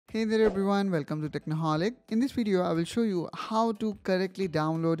Hey there everyone, welcome to Technoholic. In this video, I will show you how to correctly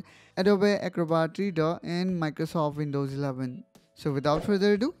download Adobe Acrobat Reader in Microsoft Windows 11. So without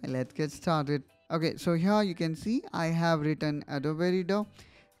further ado, let's get started. Okay, so here you can see I have written Adobe Reader,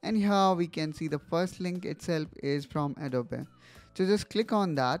 and here we can see the first link itself is from Adobe. So just click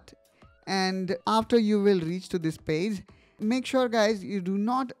on that, and after you will reach to this page, make sure guys you do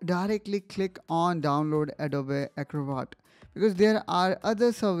not directly click on download Adobe Acrobat, because there are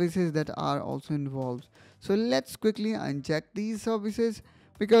other services that are also involved. So let's quickly uncheck these services,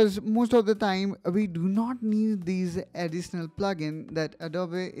 because most of the time we do not need these additional plugin that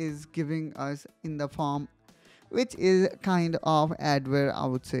Adobe is giving us in the form, which is kind of adware, I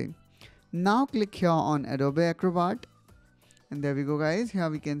would say. Now click here on Adobe Acrobat, and there we go guys. Here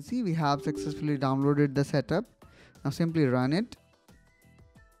we can see we have successfully downloaded the setup. Now simply run it.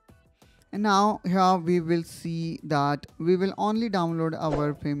 And now here we will see that we will only download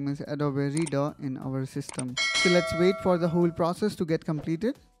our famous Adobe Reader in our system. So let's wait for the whole process to get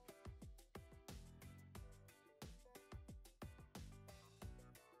completed.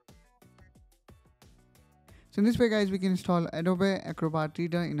 So in this way guys, we can install Adobe Acrobat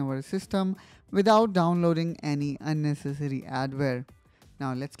Reader in our system without downloading any unnecessary adware.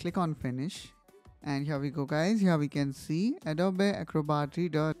 Now let's click on finish. And here we go guys, here we can see Adobe Acrobat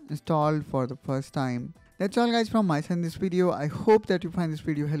Reader installed for the first time. That's all guys from my side in this video. I hope that you find this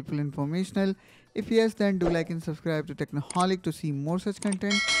video helpful and informational. If yes, then do like and subscribe to Technoholic to see more such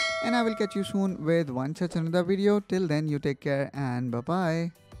content. And I will catch you soon with one such another video. Till then, you take care and bye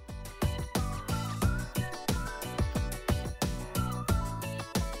bye.